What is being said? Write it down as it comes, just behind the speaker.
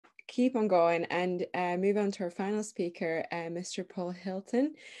keep on going and move on to our final speaker, Mr. Paul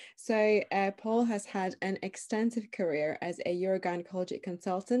Hilton. So Paul has had an extensive career as a urogynecology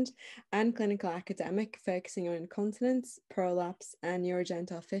consultant and clinical academic, focusing on incontinence, prolapse, and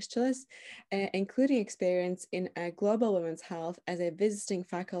urogenital fistulas, including experience in global women's health as a visiting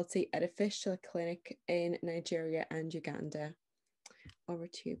faculty at a fistula clinic in Nigeria and Uganda. Over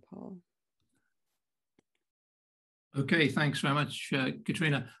to you, Paul. Okay, thanks very much,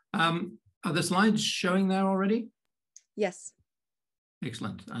 Katrina. Are the slides showing there already? Yes.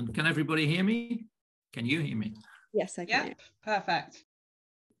 Excellent. And can everybody hear me? Can you hear me? Yes, I can. Yep, perfect.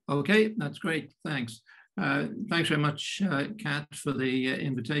 Okay, that's great. Thanks. Thanks very much, Kat, for the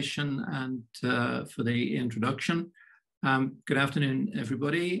invitation and for the introduction. Good afternoon,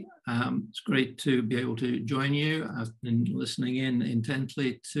 everybody. It's great to be able to join you. I've been listening in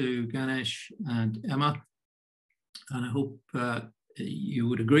intently to Ganesh and Emma, and I hope you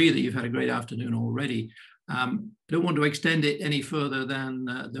would agree that you've had a great afternoon already. I don't want to extend it any further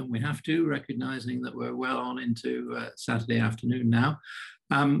than we have to, recognizing that we're well on into Saturday afternoon now.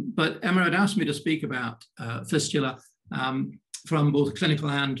 But Emma had asked me to speak about fistula from both a clinical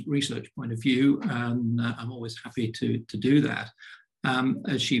and research point of view, and I'm always happy to do that.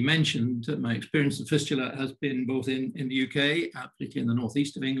 As she mentioned, my experience of fistula has been both in the UK, particularly in the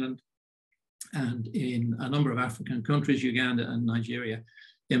northeast of England, and in a number of African countries, Uganda and Nigeria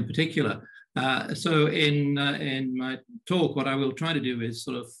in particular. So in my talk, what I will try to do is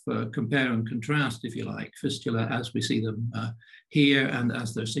sort of compare and contrast, if you like, fistula as we see them here and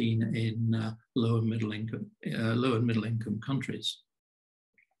as they're seen in low and middle income countries.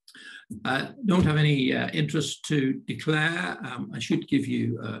 Don't have any interest to declare. I should give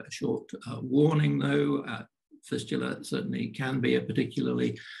you a short warning, though. Fistula certainly can be a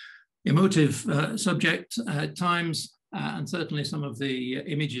particularly emotive subject at times, and certainly some of the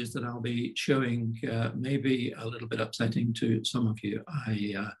images that I'll be showing may be a little bit upsetting to some of you.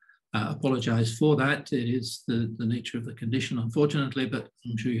 I apologize for that. It is the nature of the condition, unfortunately, but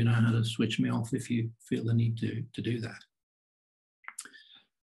I'm sure you know how to switch me off if you feel the need to do that.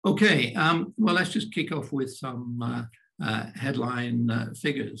 Okay, well, let's just kick off with some headline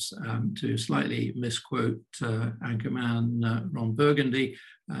figures. To slightly misquote anchorman Ron Burgundy,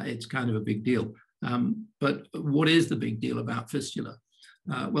 it's kind of a big deal. But what is the big deal about fistula?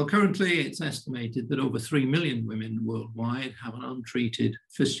 Well, currently it's estimated that over 3 million women worldwide have an untreated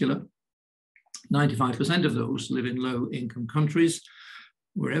fistula. 95% of those live in low-income countries.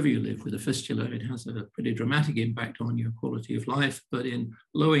 Wherever you live with a fistula, it has a pretty dramatic impact on your quality of life. But in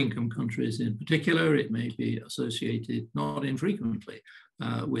low-income countries in particular, it may be associated not infrequently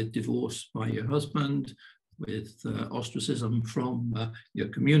with divorce by your husband, with ostracism from your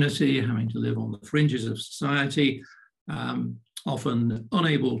community, having to live on the fringes of society, often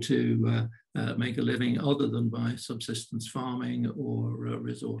unable to make a living other than by subsistence farming or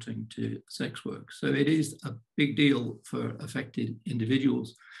resorting to sex work. So it is a big deal for affected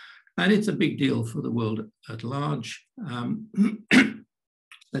individuals, and it's a big deal for the world at large.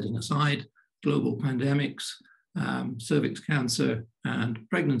 Setting aside global pandemics, cervix cancer, and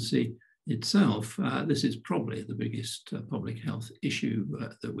pregnancy itself, this is probably the biggest public health issue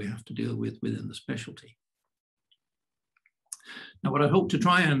that we have to deal with within the specialty. Now, what I hope to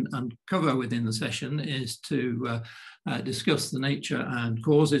try and cover within the session is to discuss the nature and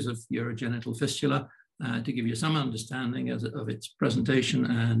causes of urogenital fistula, to give you some understanding of its presentation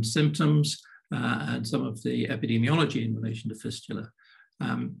and symptoms, and some of the epidemiology in relation to fistula.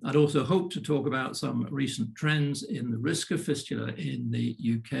 I'd also hope to talk about some recent trends in the risk of fistula in the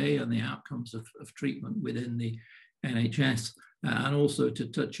UK and the outcomes of treatment within the NHS, and also to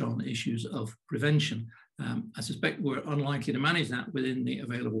touch on issues of prevention. I suspect we're unlikely to manage that within the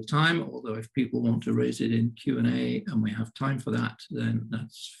available time, although if people want to raise it in Q&A and we have time for that, then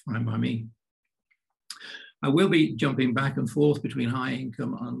that's fine by me. I will be jumping back and forth between high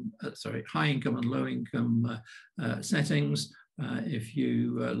income and low income settings. If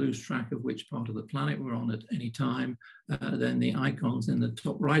you lose track of which part of the planet we're on at any time, then the icons in the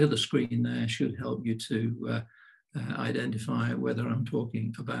top right of the screen there should help you to identify whether I'm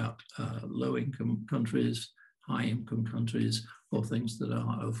talking about low-income countries, high-income countries, or things that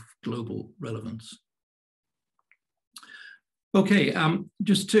are of global relevance. Okay,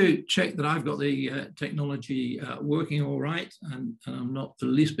 just to check that I've got the technology working all right, and I'm not the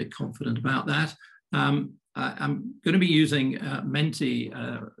least bit confident about that. I'm going to be using Menti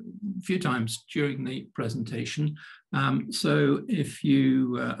few times during the presentation. So if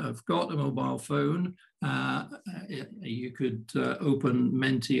you have got a mobile phone, you could open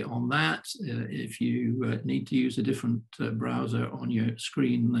Menti on that. If you need to use a different browser on your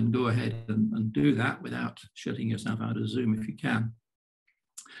screen, then go ahead and do that without shutting yourself out of Zoom if you can.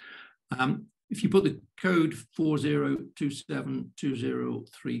 If you put the code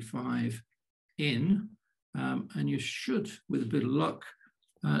 40272035 in, and you should, with a bit of luck,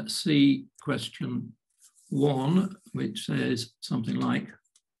 see question 1, which says something like,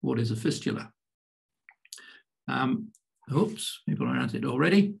 what is a fistula? Oops, people are at it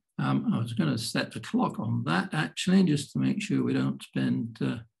already. I was going to set the clock on that, actually, just to make sure we don't spend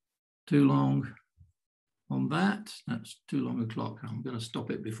too long on that. That's too long a clock. I'm going to stop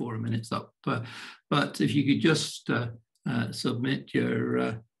it before a minute's up. But if you could just submit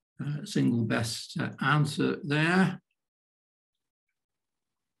your single best answer there.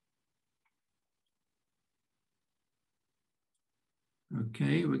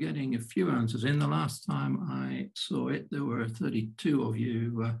 Okay, we're getting a few answers in. The last time I saw it, there were 32 of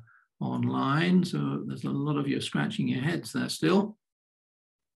you online, so there's a lot of you scratching your heads there still.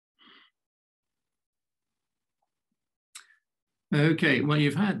 Okay, well,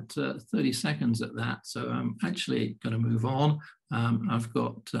 you've had 30 seconds at that, so I'm actually going to move on. I've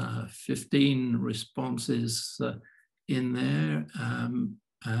got 15 responses in there,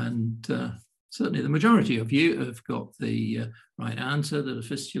 and certainly the majority of you have got the right answer, that a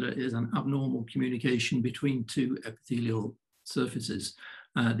fistula is an abnormal communication between two epithelial surfaces.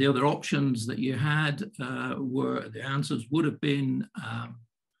 The other options that you had were, the answers would have been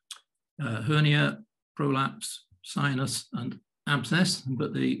hernia, prolapse, sinus, and abscess,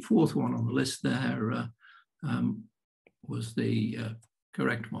 but the fourth one on the list there was the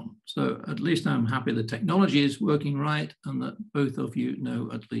correct one. So at least I'm happy the technology is working right and that both of you know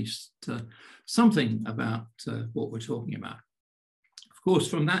at least something about what we're talking about. Of course,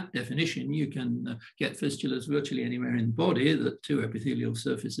 from that definition, you can get fistulas virtually anywhere in the body, that two epithelial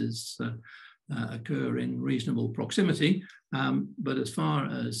surfaces occur in reasonable proximity. But as far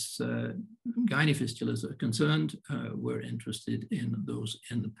as gynae fistulas are concerned, we're interested in those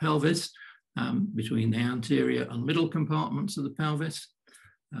in the pelvis, between the anterior and middle compartments of the pelvis,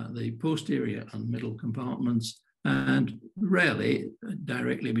 the posterior and middle compartments, and rarely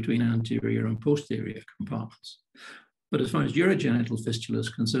directly between anterior and posterior compartments. But as far as urogenital fistula is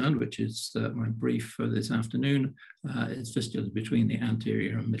concerned, which is my brief for this afternoon, it's fistulas between the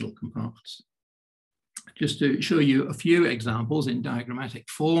anterior and middle compartments. Just to show you a few examples in diagrammatic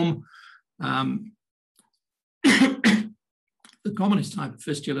form, the commonest type of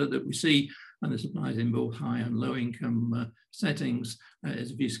fistula that we see, and this applies in both high and low income settings,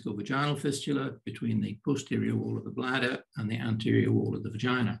 is vesicovaginal fistula between the posterior wall of the bladder and the anterior wall of the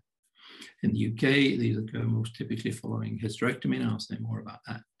vagina. In the UK, these occur most typically following hysterectomy, and I'll say more about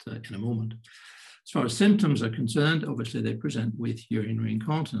that in a moment. As far as symptoms are concerned, obviously they present with urinary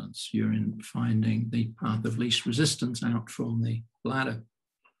incontinence, urine finding the path of least resistance out from the bladder.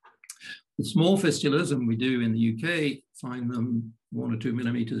 With small fistulas, and we do in the UK find them 1 or 2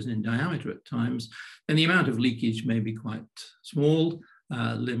 millimeters in diameter at times, and the amount of leakage may be quite small,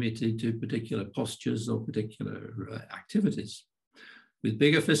 limited to particular postures or particular activities. With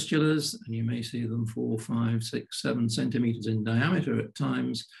bigger fistulas, and you may see them 4, 5, 6, 7 centimeters in diameter at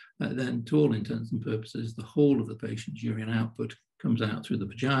times, then to all intents and purposes, the whole of the patient's urine output comes out through the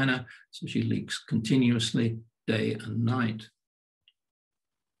vagina, so she leaks continuously day and night.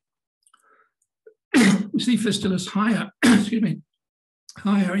 We see fistulas higher, excuse me,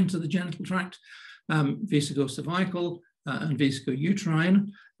 higher into the genital tract, vesicocervical and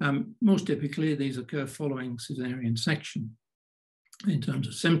vesicouterine. Most typically, these occur following cesarean section. In terms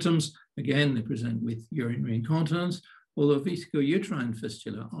of symptoms, again, they present with urinary incontinence, although vesicouterine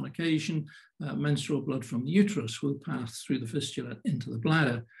fistula, on occasion, menstrual blood from the uterus will pass through the fistula into the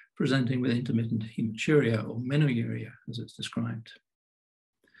bladder, presenting with intermittent hematuria or menuria, as it's described.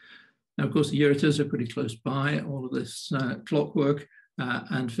 Now, of course, the ureters are pretty close by, all of this clockwork,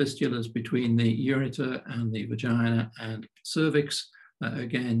 and fistulas between the ureter and the vagina and cervix,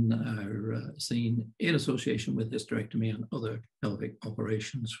 again, are seen in association with hysterectomy and other pelvic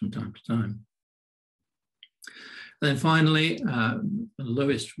operations from time to time. Then finally, the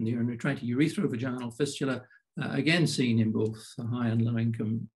lowest from the urinary tract, urethrovaginal fistula, again seen in both high and low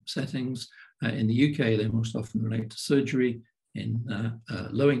income settings. In the UK, they most often relate to surgery. In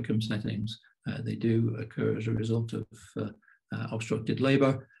low income settings, they do occur as a result of obstructed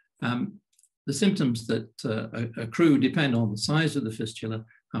labor. The symptoms that accrue depend on the size of the fistula,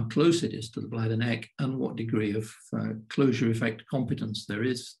 how close it is to the bladder neck, and what degree of closure effect competence there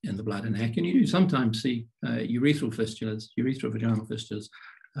is in the bladder neck. And you do sometimes see urethral fistulas, urethrovaginal fistulas,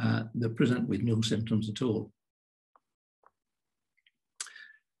 that present with no symptoms at all.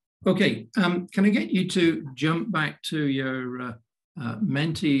 Okay, can I get you to jump back to your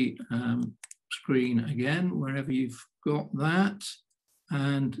Menti screen again, wherever you've got that,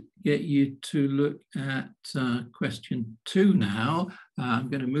 and get you to look at question 2 now. I'm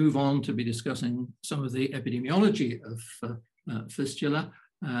going to move on to be discussing some of the epidemiology of fistula.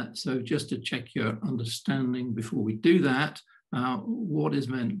 So just to check your understanding before we do that, what is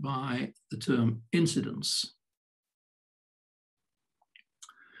meant by the term incidence?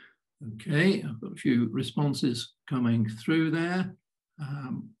 Okay, I've got a few responses coming through there.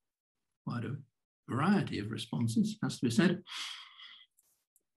 Quite a variety of responses, has to be said.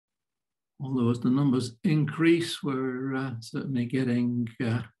 Although as the numbers increase, we're certainly getting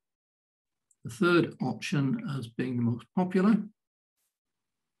the third option as being the most popular.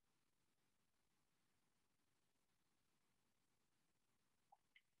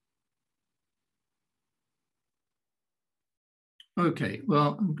 Okay,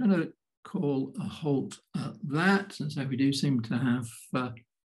 well, I'm going to call a halt at that, since we do seem to have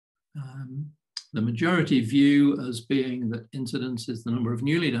the majority view as being that incidence is the number of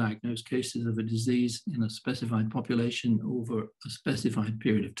newly diagnosed cases of a disease in a specified population over a specified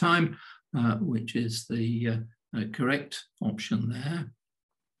period of time, which is the correct option there.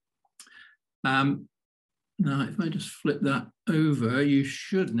 Now, if I just flip that over, you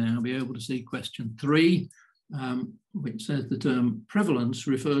should now be able to see question 3, which says the term prevalence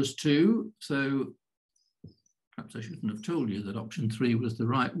refers to, so perhaps I shouldn't have told you that option 3 was the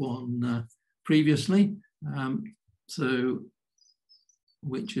right one previously. So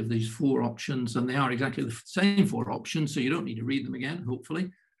which of these 4 options, and they are exactly the same 4 options, so you don't need to read them again,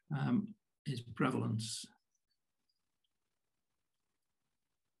 hopefully, is prevalence.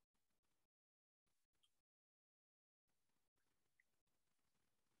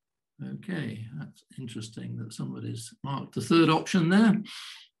 Okay, that's interesting that somebody's marked the third option there.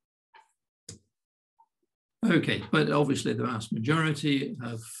 Okay, but obviously the vast majority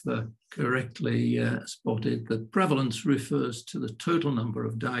have correctly spotted that prevalence refers to the total number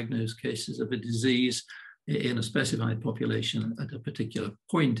of diagnosed cases of a disease in a specified population at a particular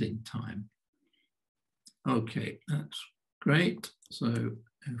point in time. Okay, that's great. So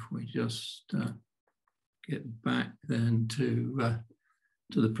if we just get back then to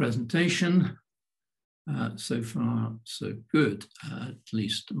the presentation. So far, so good. At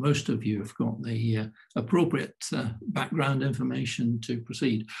least most of you have got the appropriate background information to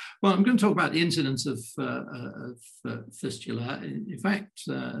proceed. Well, I'm going to talk about the incidence of fistula. In fact,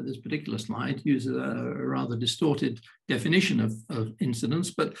 this particular slide uses a rather distorted definition of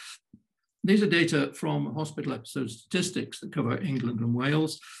incidence, but these are data from hospital episode statistics that cover England and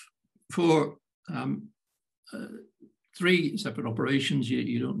Wales for 3 separate operations.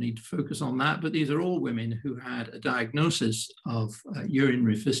 You don't need to focus on that, but these are all women who had a diagnosis of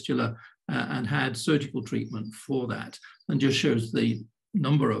urinary fistula and had surgical treatment for that, and just shows the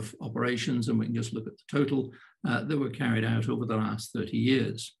number of operations, and we can just look at the total that were carried out over the last 30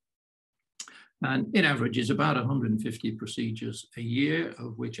 years. And in average is about 150 procedures a year,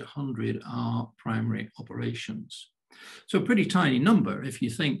 of which 100 are primary operations. So a pretty tiny number if you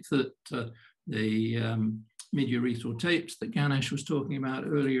think that the mid-urethral tapes that Ganesh was talking about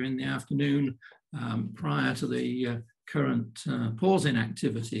earlier in the afternoon, prior to the current pause in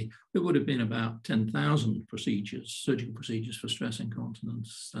activity, there would have been about 10,000 procedures, surgical procedures for stress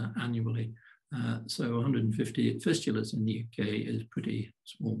incontinence annually. So 150 fistulas in the UK is pretty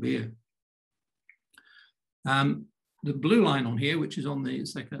small beer. The blue line on here, which is on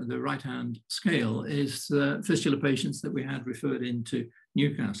the right-hand scale, is fistula patients that we had referred into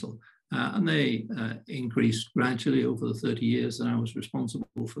Newcastle. And they increased gradually over the 30 years that I was responsible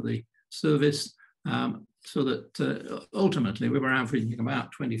for the service, so that ultimately we were averaging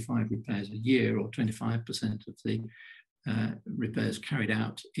about 25 repairs a year, or 25% of the repairs carried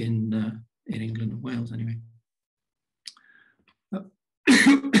out in England and Wales anyway.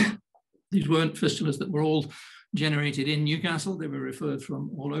 These weren't fistulas that were all generated in Newcastle. They were referred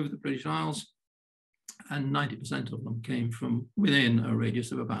from all over the British Isles, and 90% of them came from within a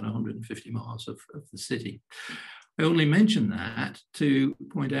radius of about 150 miles of the city. I only mention that to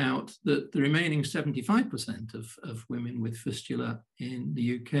point out that the remaining 75% of women with fistula in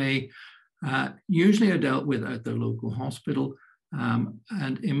the UK usually are dealt with at their local hospital.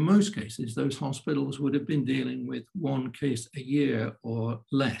 And in most cases, those hospitals would have been dealing with 1 case a year or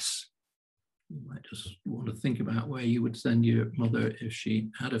less. You might just want to think about where you would send your mother if she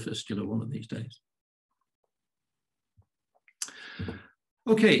had a fistula one of these days.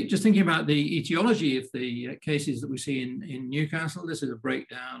 Okay, just thinking about the etiology of the cases that we see in Newcastle. This is a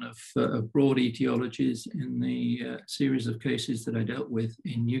breakdown of broad etiologies in the series of cases that I dealt with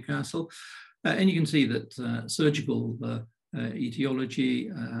in Newcastle. And you can see that surgical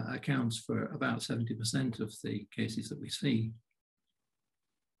etiology accounts for about 70% of the cases that we see.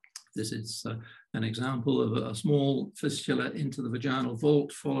 This is an example of a small fistula into the vaginal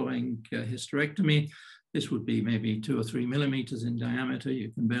vault following hysterectomy. This would be maybe 2 or 3 millimeters in diameter.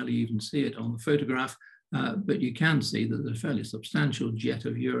 You can barely even see it on the photograph, but you can see that there's a fairly substantial jet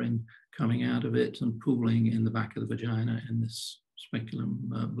of urine coming out of it and pooling in the back of the vagina in this speculum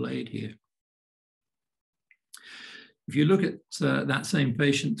blade here. If you look at that same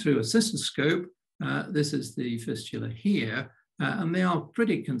patient through a cystoscope, this is the fistula here, and they are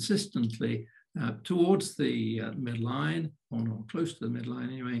pretty consistently towards the midline, or close to the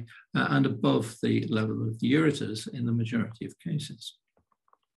midline anyway, and above the level of the ureters in the majority of cases.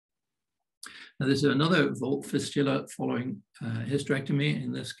 Now, this is another vault fistula following hysterectomy,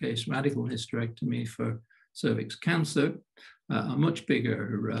 in this case radical hysterectomy for cervix cancer, a much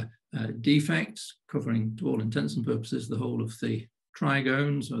bigger defect covering, to all intents and purposes, the whole of the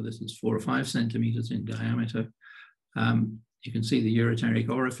trigone. So this is 4 or 5 centimeters in diameter. You can see the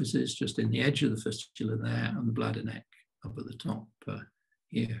ureteric orifices just in the edge of the fistula there, and the bladder neck up at the top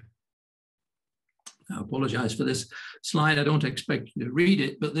here. I apologize for this slide. I don't expect you to read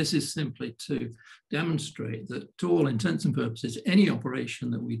it, but this is simply to demonstrate that, to all intents and purposes, any operation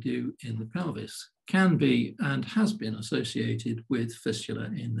that we do in the pelvis can be and has been associated with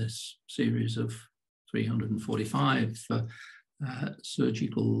fistula in this series of 345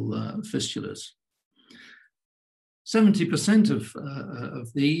 surgical fistulas. 70%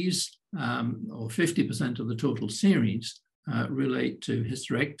 of these, or 50% of the total series, relate to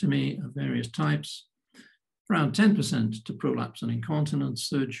hysterectomy of various types, around 10% to prolapse and incontinence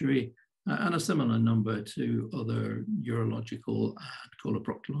surgery, and a similar number to other urological and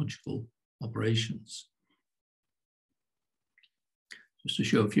coloproctological operations. Just to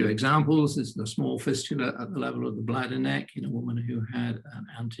show a few examples, this is a small fistula at the level of the bladder neck in a woman who had an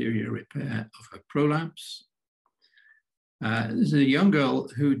anterior repair of her prolapse. This is a young girl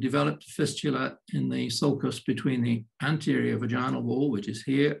who developed a fistula in the sulcus between the anterior vaginal wall, which is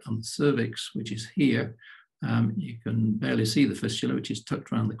here, and the cervix, which is here. You can barely see the fistula, which is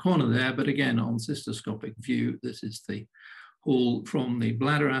tucked around the corner there, but again, on cystoscopic view, this is the hole from the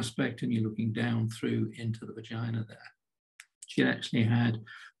bladder aspect, and you're looking down through into the vagina there. She actually had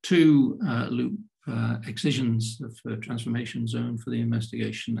 2 loop excisions of transformation zone for the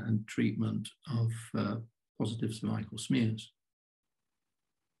investigation and treatment of positive cervical smears.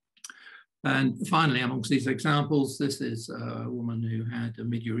 And finally, amongst these examples, this is a woman who had a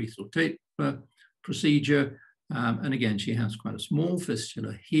mid-urethral tape procedure. And again, she has quite a small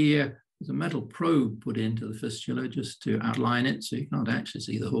fistula here. There's a metal probe put into the fistula just to outline it, so you can't actually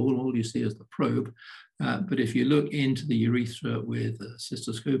see the hole. All you see is the probe. But if you look into the urethra with a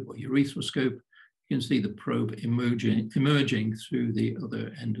cystoscope or urethroscope, you can see the probe emerging through the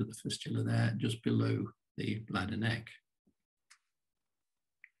other end of the fistula there, just below the bladder neck.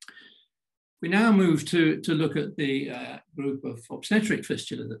 We now move to look at the group of obstetric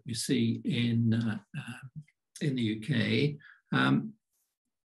fistula that we see in the UK.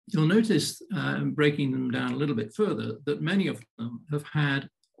 You'll notice, breaking them down a little bit further, that many of them have had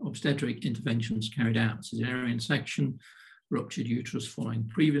obstetric interventions carried out: cesarean section, ruptured uterus following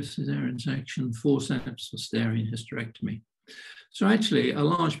previous cesarean section, forceps, or cesarean hysterectomy. So actually, a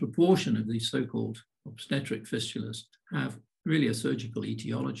large proportion of these so-called obstetric fistulas have really a surgical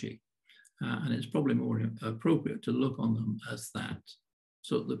etiology, and it's probably more appropriate to look on them as that.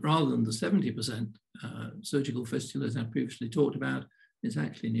 So that rather than the 70% surgical fistulas I previously talked about, it's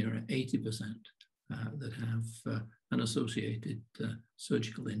actually nearer 80% that have an associated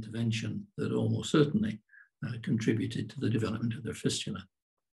surgical intervention that almost certainly contributed to the development of their fistula.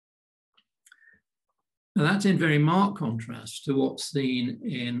 Now, that's in very marked contrast to what's seen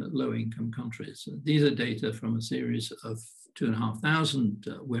in low-income countries. These are data from a series of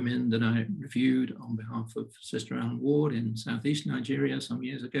 2,500 women that I reviewed on behalf of Sister Alan Ward in southeast Nigeria some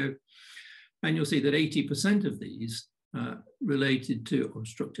years ago. And you'll see that 80% of these related to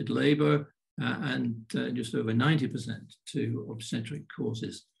obstructed labor and just over 90% to obstetric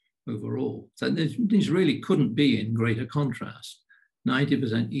causes overall. So these really couldn't be in greater contrast.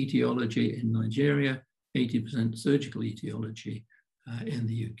 90% etiology in Nigeria, 80% surgical etiology in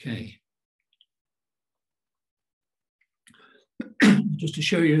the UK. Just to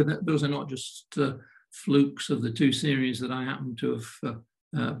show you that those are not just flukes of the two series that I happen to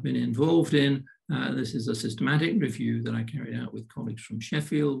have been involved in. This is a systematic review that I carried out with colleagues from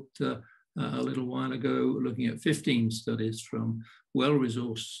Sheffield a little while ago, looking at 15 studies from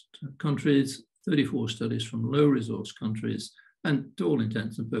well-resourced countries, 34 studies from low-resource countries, and to all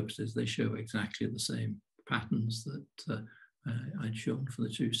intents and purposes, they show exactly the same patterns that I'd shown for the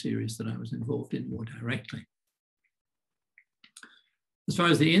two series that I was involved in more directly. As far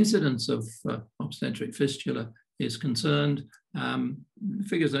as the incidence of obstetric fistula is concerned,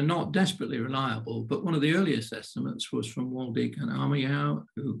 figures are not desperately reliable, but one of the earliest estimates was from Waldeek and Amayao,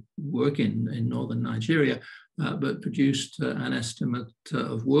 who work in northern Nigeria, but produced an estimate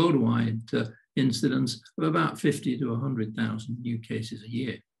of worldwide incidence of about 50 to 100,000 new cases a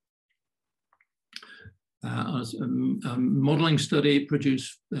year. A modeling study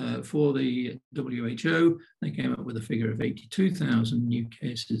produced for the WHO, they came up with a figure of 82,000 new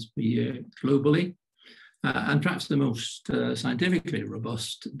cases per year globally. And perhaps the most scientifically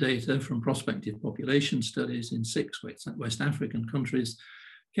robust data from prospective population studies in 6 West African countries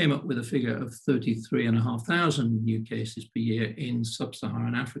came up with a figure of 33,500 new cases per year in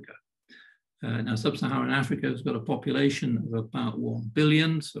sub-Saharan Africa. Now, sub-Saharan Africa has got a population of about 1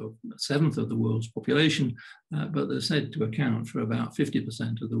 billion, so a seventh of the world's population, but they're said to account for about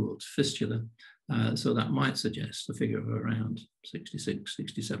 50% of the world's fistula. So that might suggest a figure of around 66,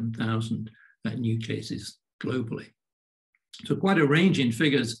 67,000 new cases globally. So quite a range in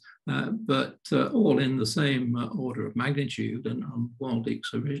figures, but all in the same order of magnitude, and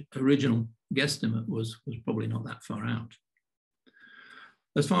Waldeek's original guesstimate was probably not that far out.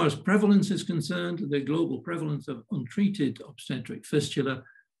 As far as prevalence is concerned, the global prevalence of untreated obstetric fistula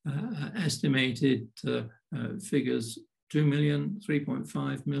estimated figures 2 million,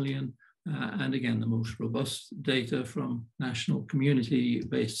 3.5 million, and again, the most robust data from national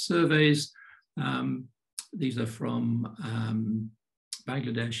community-based surveys. These are from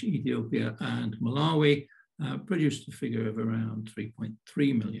Bangladesh, Ethiopia, and Malawi, produced a figure of around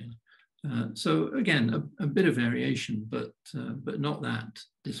 3.3 million. So again, a bit of variation, but not that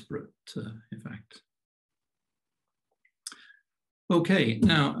disparate, in fact. Okay,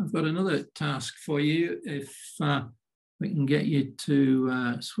 now I've got another task for you. If we can get you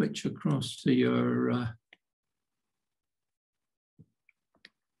to switch across to your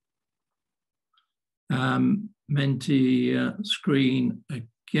Menti screen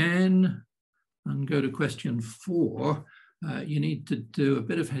again and go to question 4. You need to do a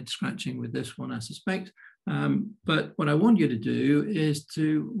bit of head scratching with this one, I suspect. But what I want you to do is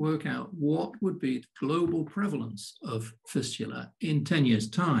to work out what would be the global prevalence of fistula in 10 years'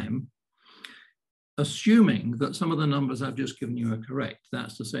 time, assuming that some of the numbers I've just given you are correct.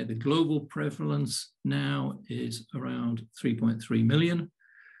 That's to say the global prevalence now is around 3.3 million.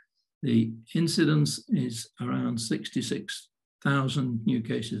 The incidence is around 66,000 new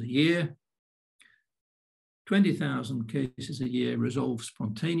cases a year. 20,000 cases a year resolve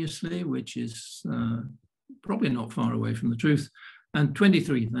spontaneously, which is probably not far away from the truth, and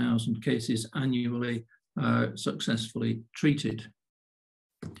 23,000 cases annually are successfully treated,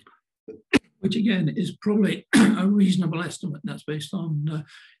 which again is probably a reasonable estimate. That's based on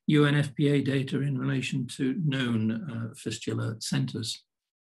UNFPA data in relation to known fistula centers.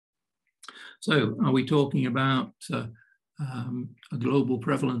 So are we talking about a global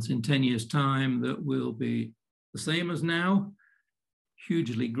prevalence in 10 years' time that will be the same as now,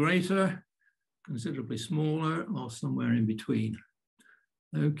 hugely greater, considerably smaller, or somewhere in between?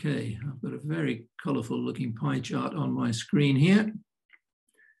 Okay, I've got a very colorful looking pie chart on my screen here,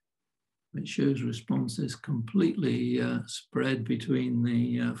 which shows responses completely spread between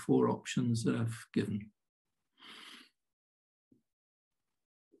the 4 options that I've given.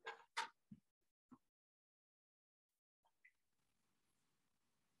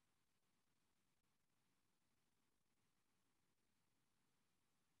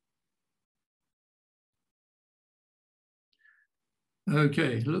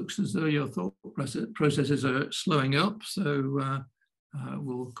 Okay, looks as though your thought processes are slowing up, so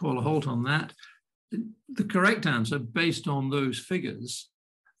we'll call a halt on that. The correct answer, based on those figures,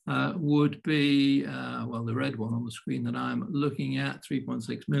 would be, well, the red one on the screen that I'm looking at,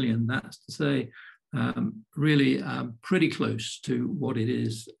 3.6 million. That's to say, really pretty close to what it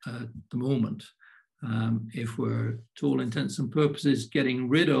is at the moment. If we're, to all intents and purposes, getting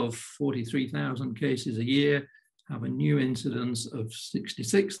rid of 43,000 cases a year, have a new incidence of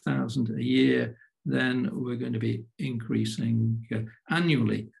 66,000 a year, then we're going to be increasing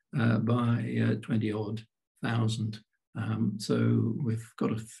annually by 20-odd thousand. So we've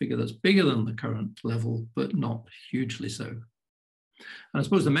got a figure that's bigger than the current level, but not hugely so. And I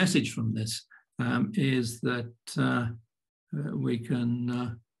suppose the message from this is that we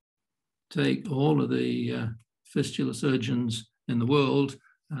can take all of the fistula surgeons in the world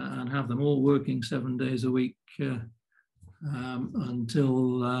and have them all working 7 days a week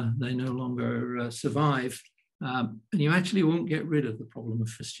until they no longer survive. And you actually won't get rid of the problem of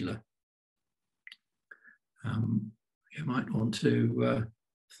fistula. You might want to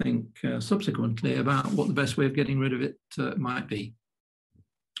think subsequently about what the best way of getting rid of it might be.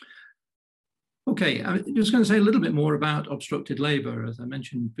 Okay, I'm just going to say a little bit more about obstructed labor. As I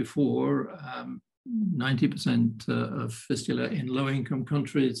mentioned before, 90% of fistula in low-income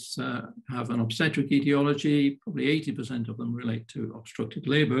countries have an obstetric etiology. Probably 80% of them relate to obstructed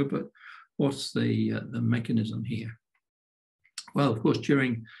labor, but what's the mechanism here? Well, of course,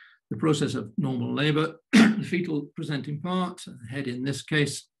 during the process of normal labor, the fetal presenting part, the head in this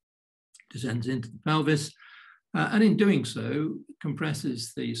case, descends into the pelvis, and in doing so,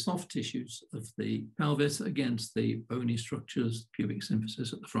 compresses the soft tissues of the pelvis against the bony structures, pubic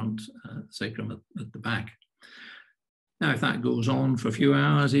symphysis at the front, sacrum at the back. Now, if that goes on for a few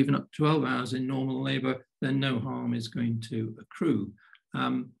hours, even up to 12 hours in normal labor, then no harm is going to accrue.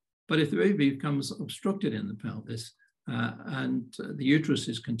 But if the baby becomes obstructed in the pelvis and the uterus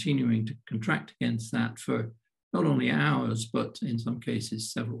is continuing to contract against that for not only hours, but in some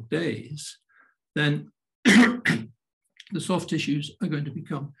cases several days, then the soft tissues are going to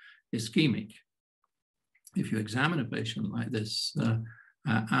become ischemic. If you examine a patient like this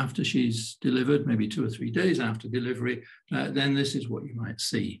after she's delivered, maybe 2 or 3 days after delivery, then this is what you might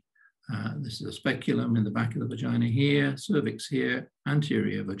see. This is a speculum in the back of the vagina here, cervix here,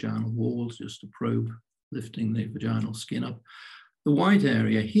 anterior vaginal walls, just a probe lifting the vaginal skin up. The white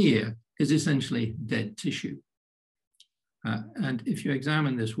area here is essentially dead tissue. And if you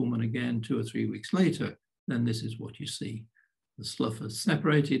examine this woman again 2 or 3 weeks later, then this is what you see. The slough has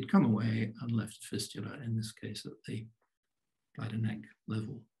separated, come away, and left a fistula, in this case at the bladder neck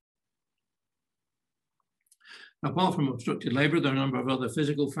level. Apart from obstructed labor, there are a number of other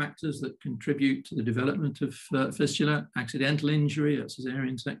physical factors that contribute to the development of fistula: accidental injury, a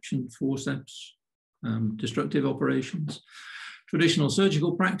cesarean section, forceps, destructive operations. Traditional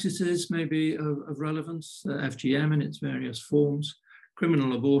surgical practices may be of relevance, FGM in its various forms.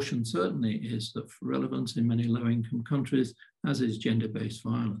 Criminal abortion certainly is of relevance in many low-income countries, as is gender-based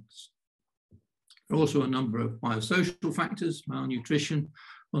violence. There are also a number of biosocial factors: malnutrition,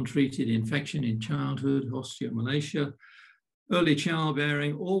 untreated infection in childhood, osteomalacia, early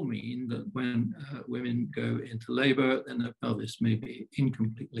childbearing, all mean that when women go into labor, then their pelvis may be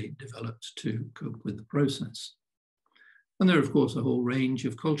incompletely developed to cope with the process. And there are, of course, a whole range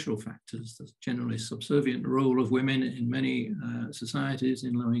of cultural factors. The generally subservient role of women in many societies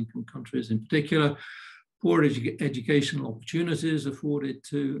in low-income countries in particular, poor educational opportunities afforded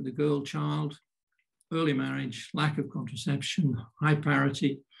to the girl child, early marriage, lack of contraception, high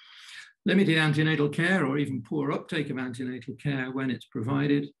parity, limited antenatal care or even poor uptake of antenatal care when it's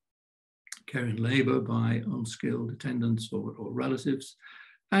provided, care in labor by unskilled attendants or relatives,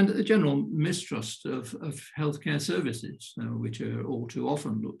 and a general mistrust of healthcare services, which are all too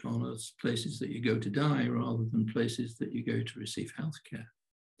often looked on as places that you go to die rather than places that you go to receive healthcare.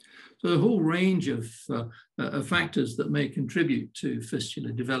 So a whole range of factors that may contribute to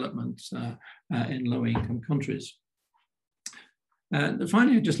fistula development in low-income countries.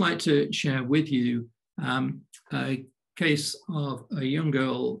 Finally, I'd just like to share with you a case of a young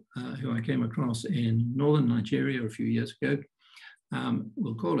girl who I came across in northern Nigeria a few years ago.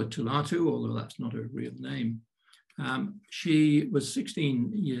 We'll call her Tulatu, although that's not her real name. She was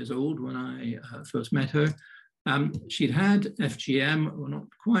 16 years old when I first met her. She'd had FGM, we're not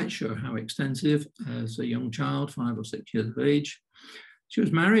quite sure how extensive, as a young child, 5 or 6 years of age. She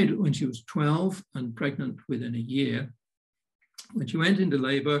was married when she was 12 and pregnant within a year. When she went into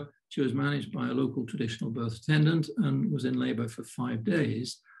labor, she was managed by a local traditional birth attendant and was in labor for 5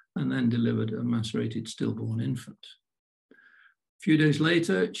 days and then delivered a macerated stillborn infant. A few days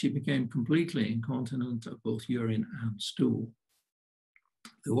later, she became completely incontinent of both urine and stool.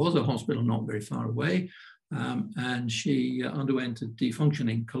 There was a hospital not very far away, and she underwent a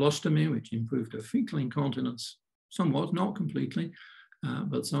defunctioning colostomy, which improved her fecal incontinence somewhat, not completely,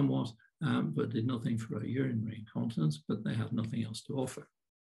 but somewhat, but did nothing for her urinary incontinence, but they had nothing else to offer.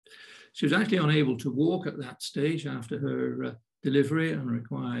 She was actually unable to walk at that stage after her delivery and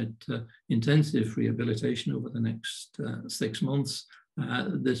required intensive rehabilitation over the next 6 months,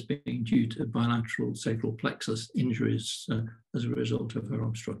 this being due to bilateral sacral plexus injuries as a result of her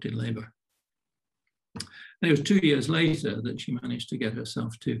obstructed labor. And it was 2 years later that she managed to get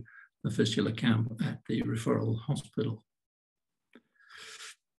herself to a fistula camp at the referral hospital.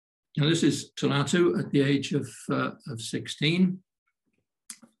 Now this is Talatu at the age of 16.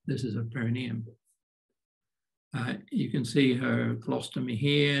 This is a perineum. You can see her colostomy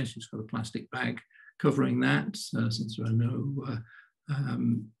here. She's got a plastic bag covering that since there are no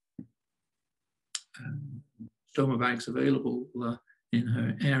stoma bags available in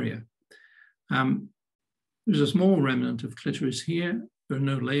her area. There's a small remnant of clitoris here. There are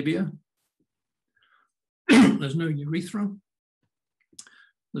no labia. There's no urethra.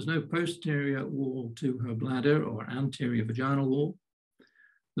 There's no posterior wall to her bladder or anterior vaginal wall.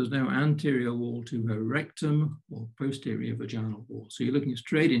 There's no anterior wall to her rectum or posterior vaginal wall. So you're looking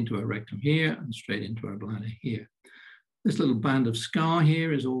straight into her rectum here and straight into her bladder here. This little band of scar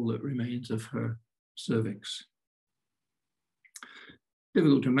here is all that remains of her cervix.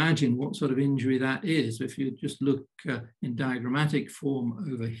 Difficult to imagine what sort of injury that is. If you just look in diagrammatic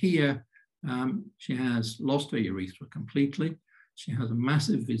form over here, she has lost her urethra completely. She has a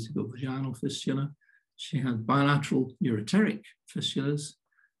massive vesicovaginal fistula. She has bilateral ureteric fistulas.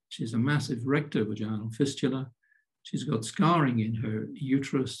 She has a massive rectovaginal fistula. She's got scarring in her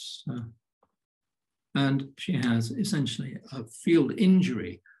uterus. And she has essentially a field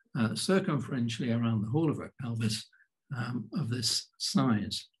injury circumferentially around the whole of her pelvis of this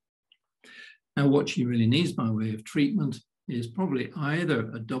size. Now, what she really needs by way of treatment is probably either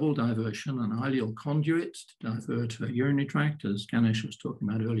a double diversion, an ileal conduit to divert her urinary tract, as Ganesh was talking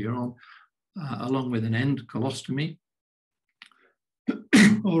about earlier on, along with an end colostomy,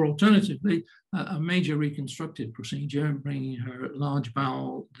 or alternatively, a major reconstructive procedure, bringing her large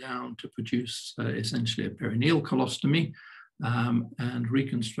bowel down to produce essentially a perineal colostomy, and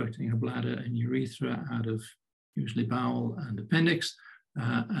reconstructing her bladder and urethra out of usually bowel and appendix,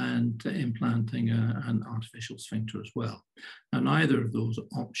 and implanting an artificial sphincter as well. Now, neither of those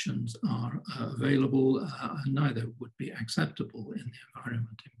options are available, and neither would be acceptable in the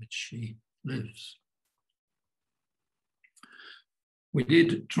environment in which she lives. We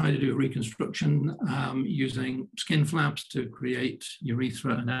did try to do a reconstruction using skin flaps to create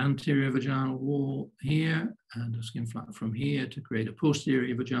urethra and anterior vaginal wall here, and a skin flap from here to create a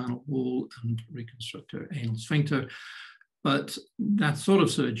posterior vaginal wall and reconstruct her anal sphincter. But that sort of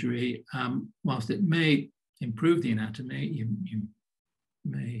surgery, whilst it may improve the anatomy, you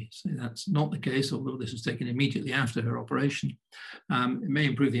may say that's not the case, although this was taken immediately after her operation. It may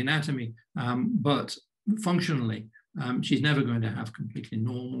improve the anatomy, but functionally, she's never going to have completely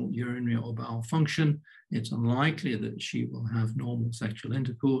normal urinary or bowel function. It's unlikely that she will have normal sexual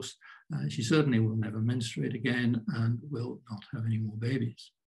intercourse. She certainly will never menstruate again and will not have any more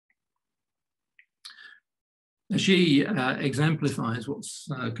babies. She exemplifies what's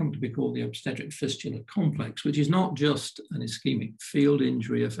come to be called the obstetric fistula complex, which is not just an ischemic field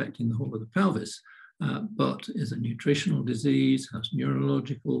injury affecting the whole of the pelvis, but is a nutritional disease, has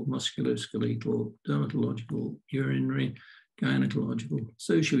neurological, musculoskeletal, dermatological, urinary, gynecological,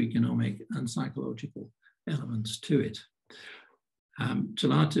 socioeconomic, and psychological elements to it.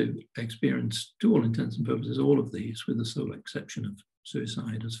 Talatu experienced, to all intents and purposes, all of these, with the sole exception of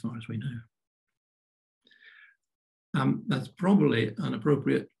suicide, as far as we know. That's probably an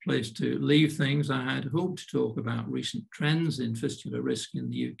appropriate place to leave things. I had hoped to talk about recent trends in fistula risk in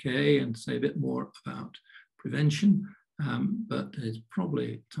the UK and say a bit more about prevention, but it's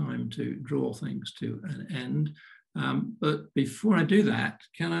probably time to draw things to an end. But before I do that,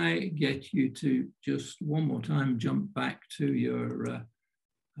 can I get you to just one more time jump back to your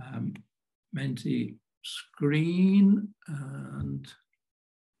Menti screen, and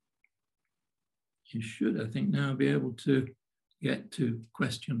you should, I think, now be able to get to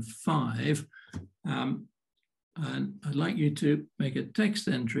question 5. And I'd like you to make a text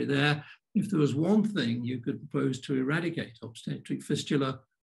entry there. If there was one thing you could propose to eradicate obstetric fistula,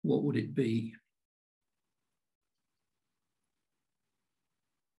 what would it be?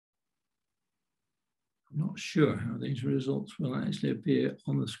 I'm not sure how these results will actually appear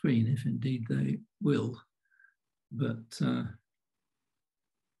on the screen, if indeed they will, but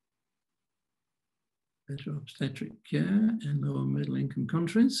better obstetric care in low and middle income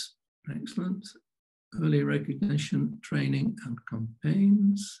countries. Excellent. Early recognition, training and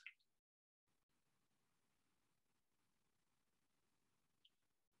campaigns.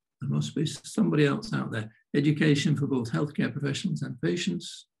 There must be somebody else out there. Education for both healthcare professionals and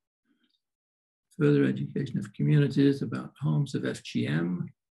patients. Further education of communities about harms of FGM.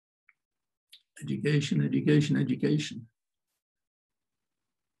 Education, education, education.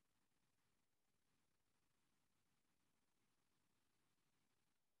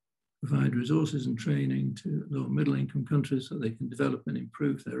 Provide resources and training to low and middle income countries so they can develop and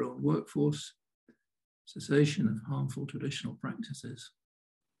improve their own workforce. Cessation of harmful traditional practices.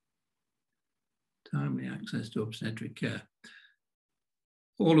 timely access to obstetric care.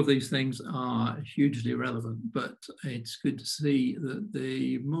 All of these things are hugely relevant, but it's good to see that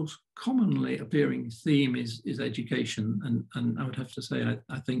the most commonly appearing theme is education. And I would have to say,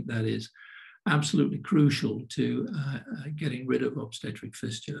 I think that is absolutely crucial to getting rid of obstetric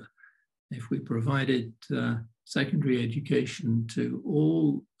fistula. If we provided secondary education to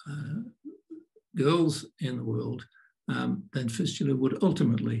all girls in the world, then fistula would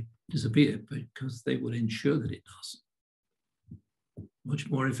ultimately disappear because they would ensure that it does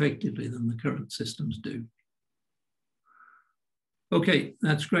much more effectively than the current systems do. Okay,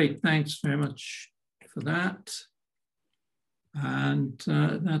 that's great. Thanks very much for that. And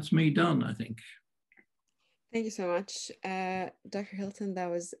that's me done, I think. Thank you so much, Dr. Hilton. That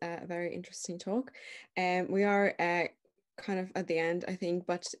was a very interesting talk. We are kind of at the end, I think,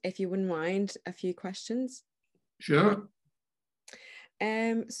 but if you wouldn't mind, a few questions. Sure.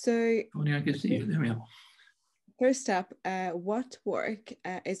 So Only I can see you. There we are. First up, what work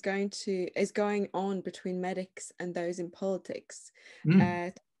is going on between medics and those in politics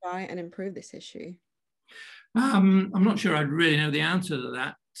to try and improve this issue? I'm not sure I'd really know the answer to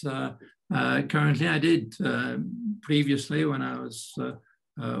that. Currently, I did previously when I was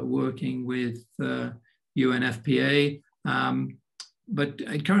working with UNFPA, but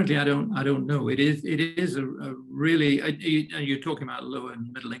currently I don't know. It is a really, you're talking about low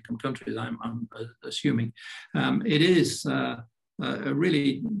and middle income countries, I'm assuming. It is a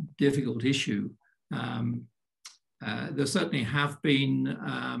really difficult issue. There certainly have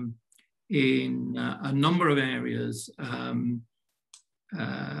been in a number of areas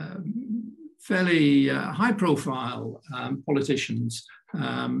fairly high profile politicians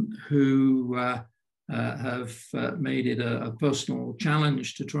who have made it a personal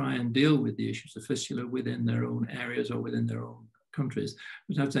challenge to try and deal with the issues of fistula within their own areas or within their own countries.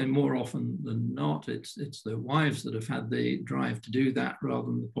 But I'd say more often than not, it's their wives that have had the drive to do that rather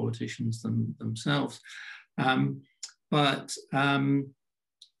than the politicians themselves.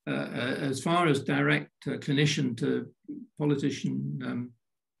 As far as direct clinician to politician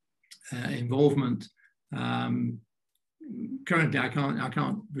involvement, currently I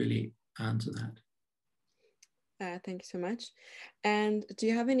can't really answer that. Thank you so much. And do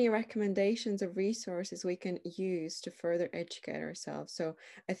you have any recommendations of resources we can use to further educate ourselves? So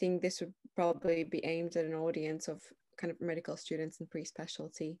I think this would probably be aimed at an audience of kind of medical students and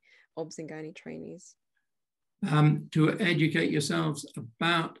pre-specialty OBS and gynae trainees. To educate yourselves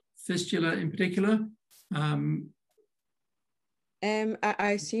about fistula in particular? I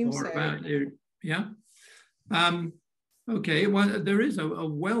assume so. About, yeah. Okay, well, there is a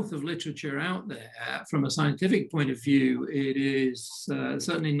wealth of literature out there. From a scientific point of view, it is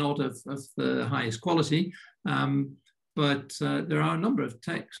certainly not of the highest quality, but there are a number of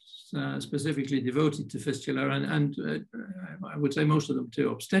texts specifically devoted to fistula, and I would say most of them to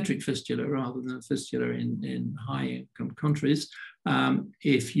obstetric fistula rather than fistula in high-income countries.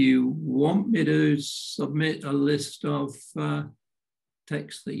 If you want me to submit a list of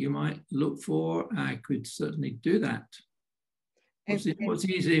texts that you might look for, I could certainly do that. What's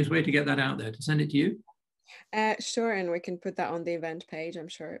the easiest way to get that out there? To send it to you? Sure, and we can put that on the event page. I'm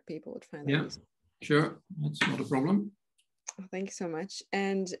sure people would find that useful. Sure, that's not a problem. Thank you so much.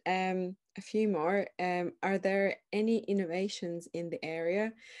 And a few more. Are there any innovations in the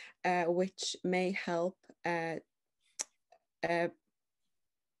area which may help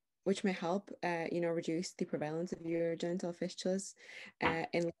reduce the prevalence of urogenital fistulas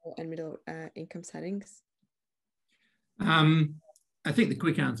in low and middle income settings? I think the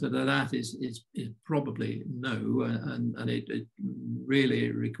quick answer to that is probably no, and it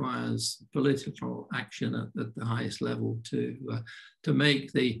really requires political action at the highest level to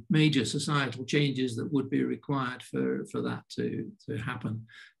make the major societal changes that would be required for that to happen.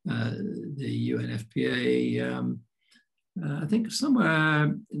 The UNFPA, I think somewhere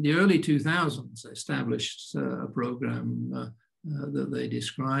in the early 2000s, established a program that they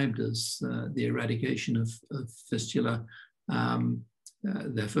described as the eradication of fistula.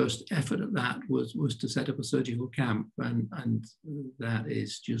 Their first effort at that was to set up a surgical camp, and that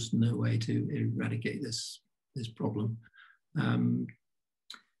is just no way to eradicate this problem. In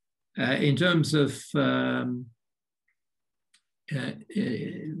terms of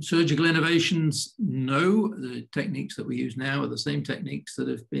surgical innovations, no. The techniques that we use now are the same techniques that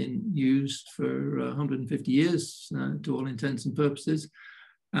have been used for 150 years to all intents and purposes.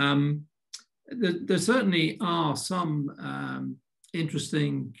 There certainly are some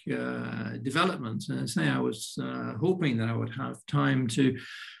interesting developments. And I say I was hoping that I would have time to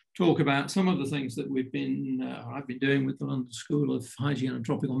talk about some of the things that I've been doing with the London School of Hygiene and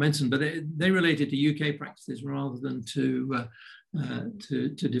Tropical Medicine, but they related to UK practices rather than to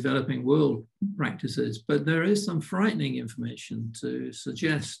developing world practices. But there is some frightening information to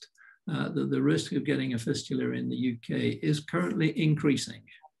suggest that the risk of getting a fistula in the UK is currently increasing.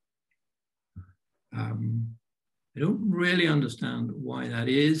 I don't really understand why that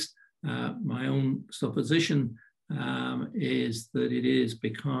is. My own supposition is that it is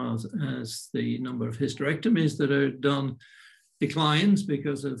because as the number of hysterectomies that are done declines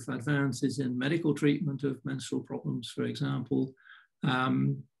because of advances in medical treatment of menstrual problems, for example,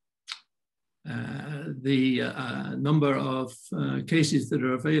 the number of cases that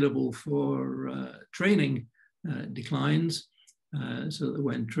are available for training declines, so that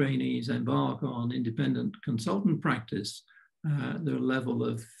when trainees embark on independent consultant practice, their level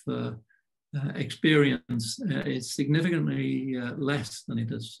of experience is significantly less than it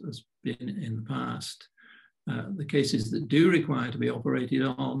has been in the past. The cases that do require to be operated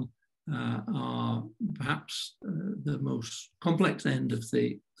on are perhaps the most complex end of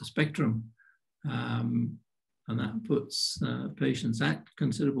the spectrum, and that puts patients at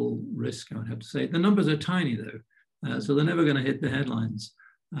considerable risk, I would have to say. The numbers are tiny though, so they're never going to hit the headlines,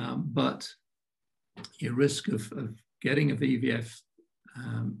 but your risk of getting a VVF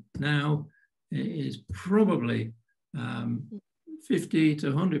now is probably 50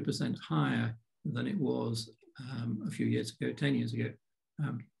 to 100% higher than it was a few years ago, 10 years ago,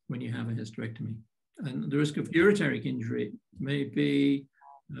 when you have a hysterectomy. And the risk of ureteric injury may be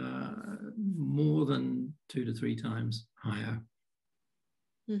more than 2 to 3 times higher.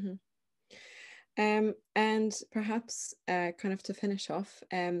 Mm-hmm. And perhaps kind of to finish off,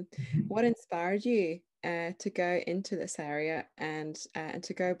 what inspired you to go into this area and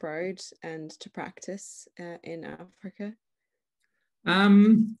to go abroad and to practice in Africa?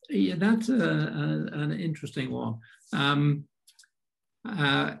 Yeah, that's an interesting one.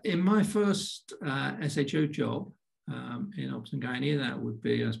 In my first SHO job in Urogynaecology, that would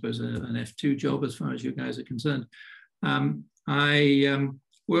be, I suppose, an F2 job as far as you guys are concerned. I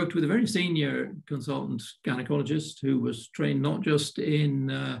worked with a very senior consultant gynecologist who was trained not just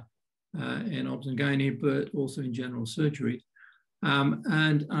in Urogynaecology, but also in general surgery.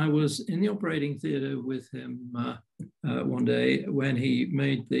 And I was in the operating theatre with him one day when he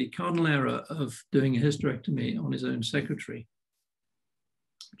made the cardinal error of doing a hysterectomy on his own secretary.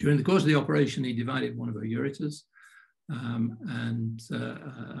 During the course of the operation, he divided one of her ureters, and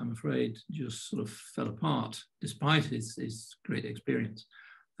I'm afraid just sort of fell apart despite his great experience.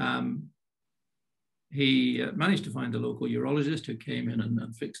 He managed to find a local urologist who came in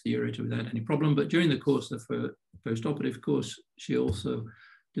and fixed the ureter without any problem. But during the course of her post-operative course, she also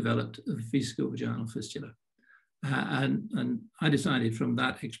developed a vesicovaginal fistula. And I decided from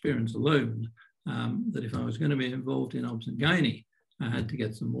that experience alone that if I was going to be involved in obs and gynae, I had to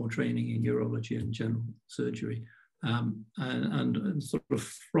get some more training in urology and general surgery. And sort of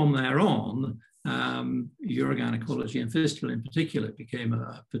from there on, urogynaecology and fistula in particular became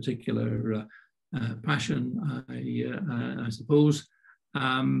a particular passion, I suppose.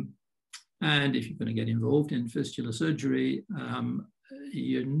 And if you're going to get involved in fistula surgery,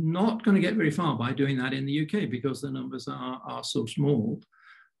 you're not going to get very far by doing that in the UK because the numbers are so small.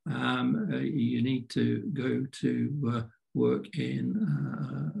 You need to go to work in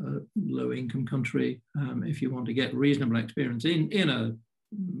a low-income country if you want to get reasonable experience in a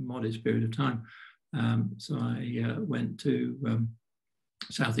modest period of time. So I went to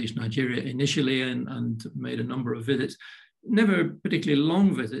Southeast Nigeria initially and made a number of visits. Never particularly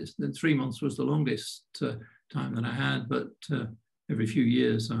long visits. Then 3 months was the longest time that I had, but every few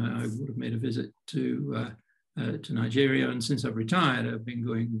years I would have made a visit to Nigeria. And since I've retired, I've been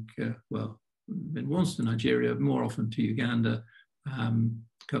going, been once to Nigeria, more often to Uganda, a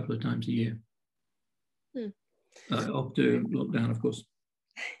couple of times a year. Up to lockdown, of course.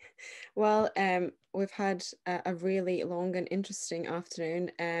 Well, we've had a really long and interesting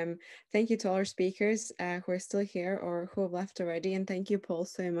afternoon. Thank you to all our speakers who are still here or who have left already. And thank you, Paul,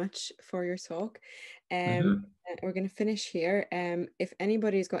 so much for your talk. We're going to finish here. If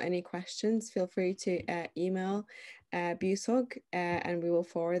anybody's got any questions, feel free to email BUSOG and we will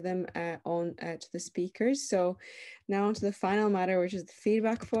forward them on to the speakers. So now on to the final matter, which is the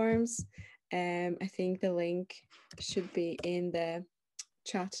feedback forms. I think the link should be in the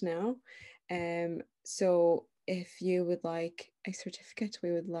chat now. So if you would like a certificate,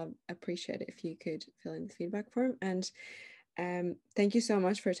 we would appreciate it if you could fill in the feedback form. And thank you so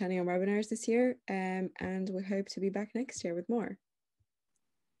much for attending our webinars this year, and we hope to be back next year with more.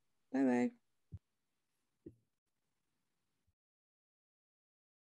 Bye bye.